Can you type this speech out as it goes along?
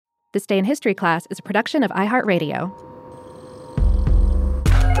This Day in History class is a production of iHeartRadio.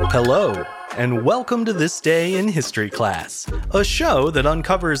 Hello, and welcome to This Day in History class, a show that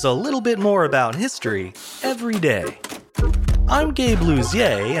uncovers a little bit more about history every day. I'm Gabe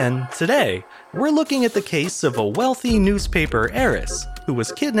Luzier, and today we're looking at the case of a wealthy newspaper heiress who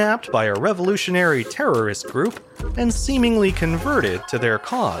was kidnapped by a revolutionary terrorist group and seemingly converted to their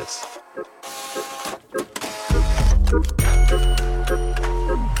cause.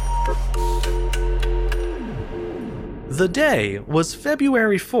 The day was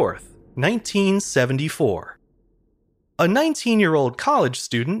February 4th, 1974. A 19-year-old college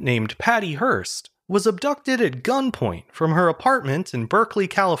student named Patty Hearst was abducted at gunpoint from her apartment in Berkeley,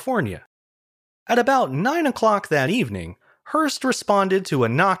 California. At about 9 o'clock that evening, Hearst responded to a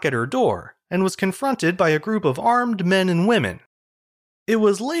knock at her door and was confronted by a group of armed men and women. It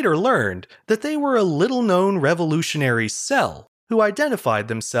was later learned that they were a little-known revolutionary cell who identified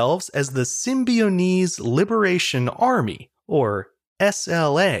themselves as the Symbionese Liberation Army, or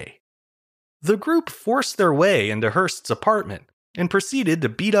SLA. The group forced their way into Hearst's apartment and proceeded to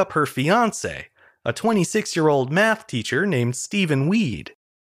beat up her fiancé, a 26-year-old math teacher named Stephen Weed.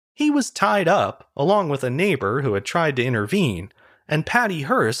 He was tied up, along with a neighbor who had tried to intervene, and Patty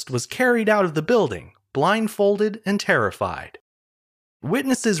Hearst was carried out of the building, blindfolded and terrified.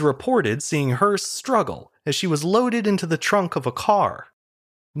 Witnesses reported seeing Hearst struggle as she was loaded into the trunk of a car.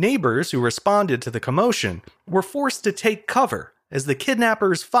 Neighbors who responded to the commotion were forced to take cover as the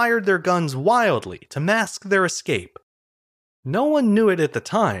kidnappers fired their guns wildly to mask their escape. No one knew it at the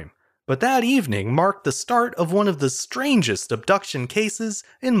time, but that evening marked the start of one of the strangest abduction cases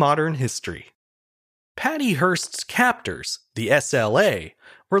in modern history. Patty Hearst's captors, the SLA,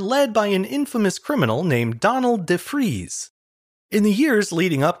 were led by an infamous criminal named Donald DeFries. In the years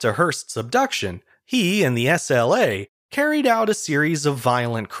leading up to Hearst's abduction, he and the SLA carried out a series of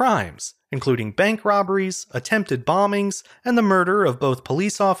violent crimes, including bank robberies, attempted bombings, and the murder of both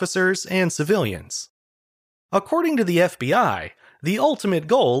police officers and civilians. According to the FBI, the ultimate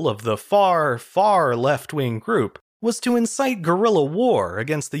goal of the far, far left-wing group was to incite guerrilla war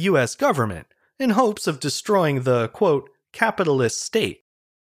against the US government in hopes of destroying the, quote, capitalist state.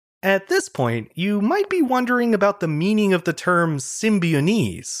 At this point, you might be wondering about the meaning of the term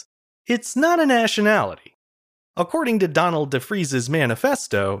Symbionese. It's not a nationality. According to Donald DeFries'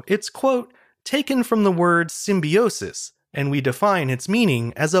 manifesto, it's, quote, taken from the word symbiosis, and we define its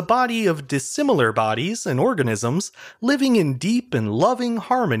meaning as a body of dissimilar bodies and organisms living in deep and loving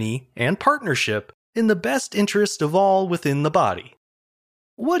harmony and partnership in the best interest of all within the body.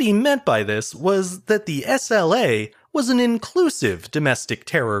 What he meant by this was that the SLA was an inclusive domestic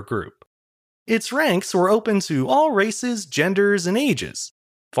terror group. Its ranks were open to all races, genders, and ages.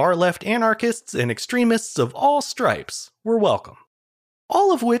 Far-left anarchists and extremists of all stripes were welcome.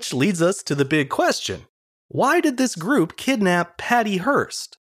 All of which leads us to the big question: why did this group kidnap Patty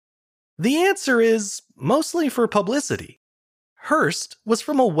Hearst? The answer is mostly for publicity. Hearst was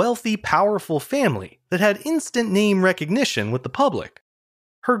from a wealthy, powerful family that had instant name recognition with the public.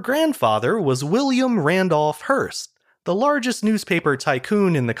 Her grandfather was William Randolph Hearst, the largest newspaper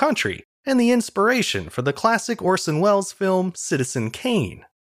tycoon in the country and the inspiration for the classic Orson Welles film Citizen Kane.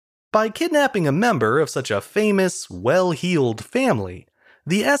 By kidnapping a member of such a famous, well-heeled family,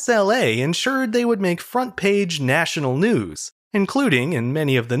 the SLA ensured they would make front-page national news, including in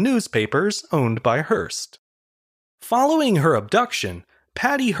many of the newspapers owned by Hearst. Following her abduction,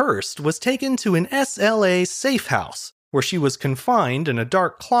 Patty Hearst was taken to an SLA safe house, where she was confined in a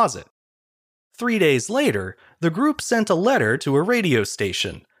dark closet. 3 days later, the group sent a letter to a radio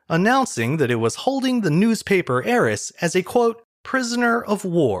station, announcing that it was holding the newspaper heiress as a, quote, prisoner of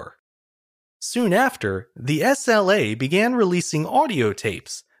war. Soon after, the SLA began releasing audio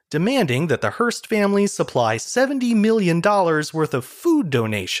tapes, demanding that the Hearst family supply $70 million worth of food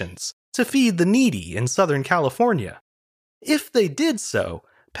donations to feed the needy in Southern California. If they did so,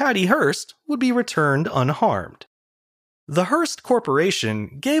 Patty Hearst would be returned unharmed. The Hearst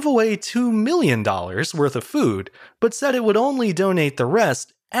Corporation gave away $2 million worth of food, but said it would only donate the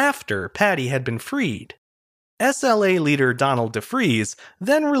rest after Patty had been freed. SLA leader Donald DeFries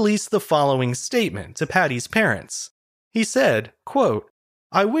then released the following statement to Patty's parents. He said, quote,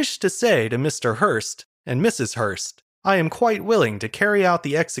 I wish to say to Mr. Hearst and Mrs. Hearst, I am quite willing to carry out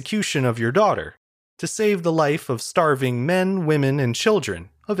the execution of your daughter, to save the life of starving men, women, and children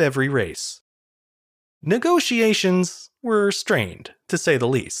of every race. Negotiations were strained, to say the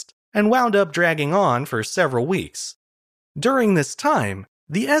least, and wound up dragging on for several weeks. During this time,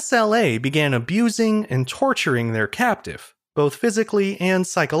 the SLA began abusing and torturing their captive, both physically and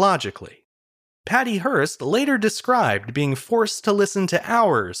psychologically. Patty Hearst later described being forced to listen to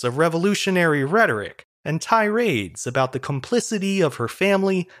hours of revolutionary rhetoric and tirades about the complicity of her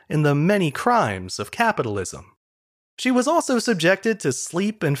family in the many crimes of capitalism. She was also subjected to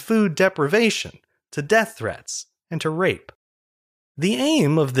sleep and food deprivation, to death threats, and to rape. The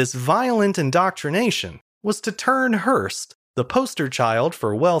aim of this violent indoctrination was to turn Hearst, the poster child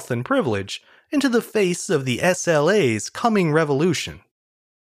for wealth and privilege, into the face of the SLA's coming revolution.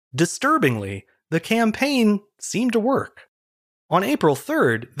 Disturbingly, the campaign seemed to work. On April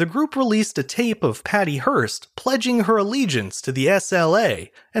 3rd, the group released a tape of Patty Hearst pledging her allegiance to the SLA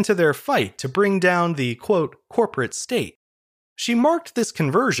and to their fight to bring down the, quote, corporate state. She marked this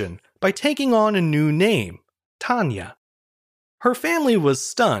conversion by taking on a new name, Tanya. Her family was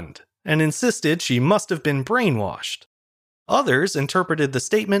stunned and insisted she must have been brainwashed. Others interpreted the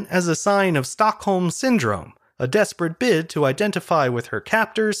statement as a sign of Stockholm Syndrome, a desperate bid to identify with her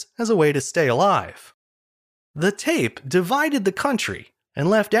captors as a way to stay alive. The tape divided the country and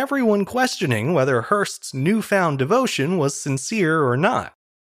left everyone questioning whether Hearst's newfound devotion was sincere or not.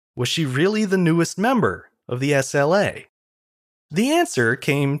 Was she really the newest member of the SLA? The answer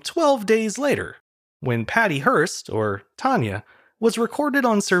came 12 days later, when Patty Hearst, or Tanya, was recorded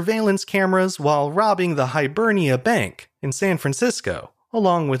on surveillance cameras while robbing the Hibernia Bank in San Francisco,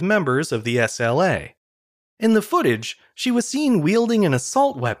 along with members of the SLA. In the footage, she was seen wielding an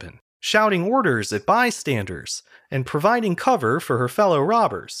assault weapon, shouting orders at bystanders, and providing cover for her fellow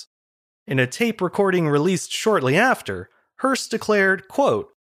robbers. In a tape recording released shortly after, Hearst declared,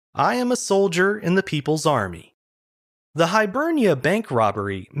 quote, "I am a soldier in the People's Army." The Hibernia bank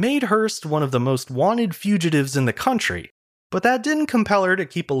robbery made Hearst one of the most wanted fugitives in the country, but that didn't compel her to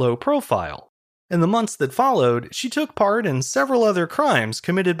keep a low profile. In the months that followed, she took part in several other crimes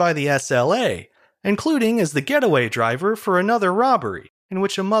committed by the SLA, including as the getaway driver for another robbery, in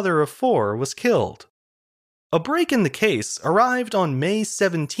which a mother of 4 was killed. A break in the case arrived on May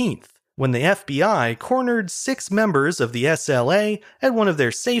 17th, when the FBI cornered 6 members of the SLA at one of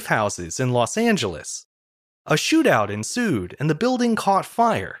their safe houses in Los Angeles. A shootout ensued and the building caught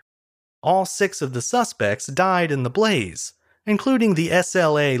fire. All 6 of the suspects died in the blaze, including the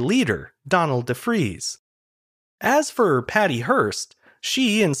SLA leader, Donald DeFries. As for Patty Hearst,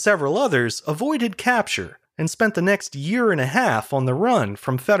 she and several others avoided capture and spent the next year and a half on the run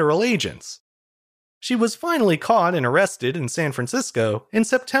from federal agents. She was finally caught and arrested in San Francisco in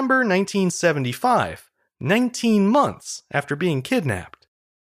September 1975, 19 months after being kidnapped.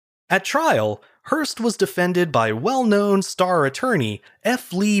 At trial, Hearst was defended by well-known star attorney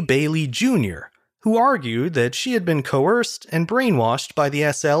F. Lee Bailey Jr., who argued that she had been coerced and brainwashed by the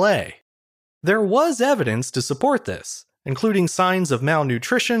SLA. There was evidence to support this, including signs of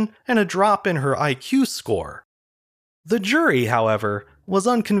malnutrition and a drop in her IQ score. The jury, however, was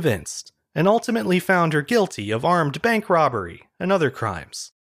unconvinced and ultimately found her guilty of armed bank robbery and other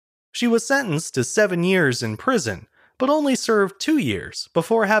crimes. She was sentenced to 7 years in prison, but only served 2 years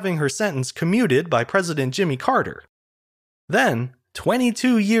before having her sentence commuted by President Jimmy Carter. Then,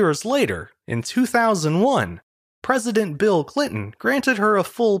 22 years later, in 2001, President Bill Clinton granted her a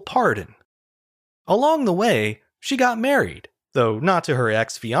full pardon. Along the way, she got married, though not to her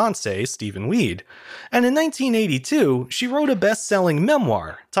ex-fiancé, Stephen Weed, and in 1982, she wrote a best-selling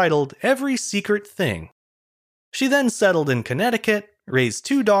memoir titled Every Secret Thing. She then settled in Connecticut, raised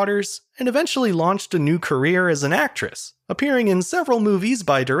 2 daughters, and eventually launched a new career as an actress, appearing in several movies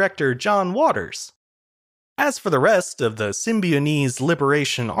by director John Waters. As for the rest of the Symbionese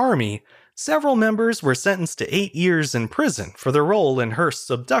Liberation Army, several members were sentenced to 8 years in prison for their role in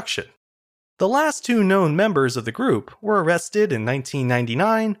Hearst's abduction. The last 2 known members of the group were arrested in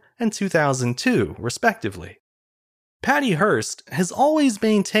 1999 and 2002, respectively. Patty Hearst has always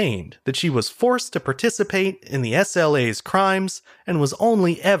maintained that she was forced to participate in the SLA's crimes and was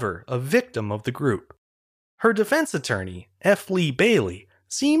only ever a victim of the group. Her defense attorney, F. Lee Bailey,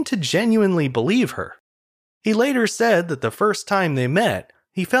 seemed to genuinely believe her. He later said that the first time they met,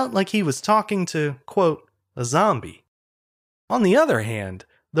 he felt like he was talking to, quote, a zombie. On the other hand,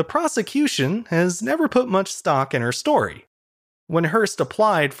 the prosecution has never put much stock in her story. When Hearst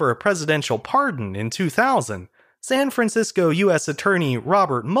applied for a presidential pardon in 2000, San Francisco U.S. Attorney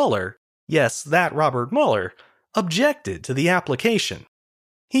Robert Mueller, yes, that Robert Mueller, objected to the application.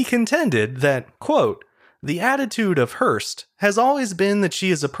 He contended that, quote, the attitude of Hearst has always been that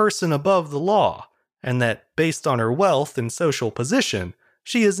she is a person above the law, and that, based on her wealth and social position,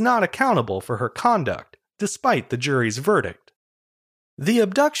 she is not accountable for her conduct, despite the jury's verdict. The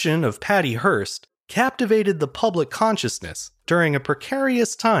abduction of Patty Hearst captivated the public consciousness during a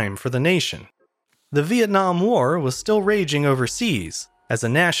precarious time for the nation. The Vietnam War was still raging overseas, as a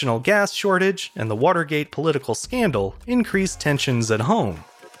national gas shortage and the Watergate political scandal increased tensions at home.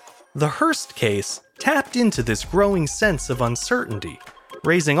 The Hearst case tapped into this growing sense of uncertainty,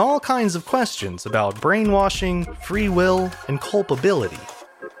 raising all kinds of questions about brainwashing, free will, and culpability.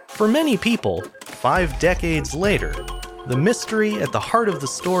 For many people, 5 decades later, the mystery at the heart of the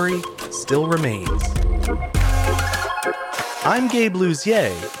story still remains. I'm Gabe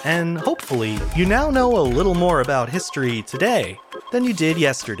Luzier, and hopefully you now know a little more about history today than you did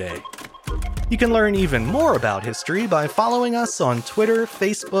yesterday. You can learn even more about history by following us on Twitter,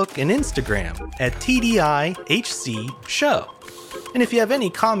 Facebook, and Instagram at TDIHC Show. And if you have any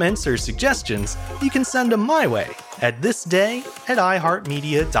comments or suggestions, you can send them my way at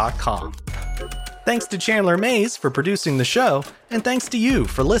thisday@iheartmedia.com. Thanks to Chandler Mays for producing the show, and thanks to you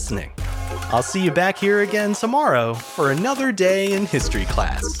for listening. I'll see you back here again tomorrow for another day in history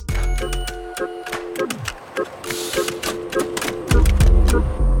class.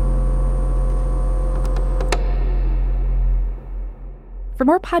 For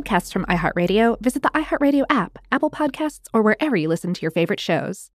more podcasts from iHeartRadio, visit the iHeartRadio app, Apple Podcasts, or wherever you listen to your favorite shows.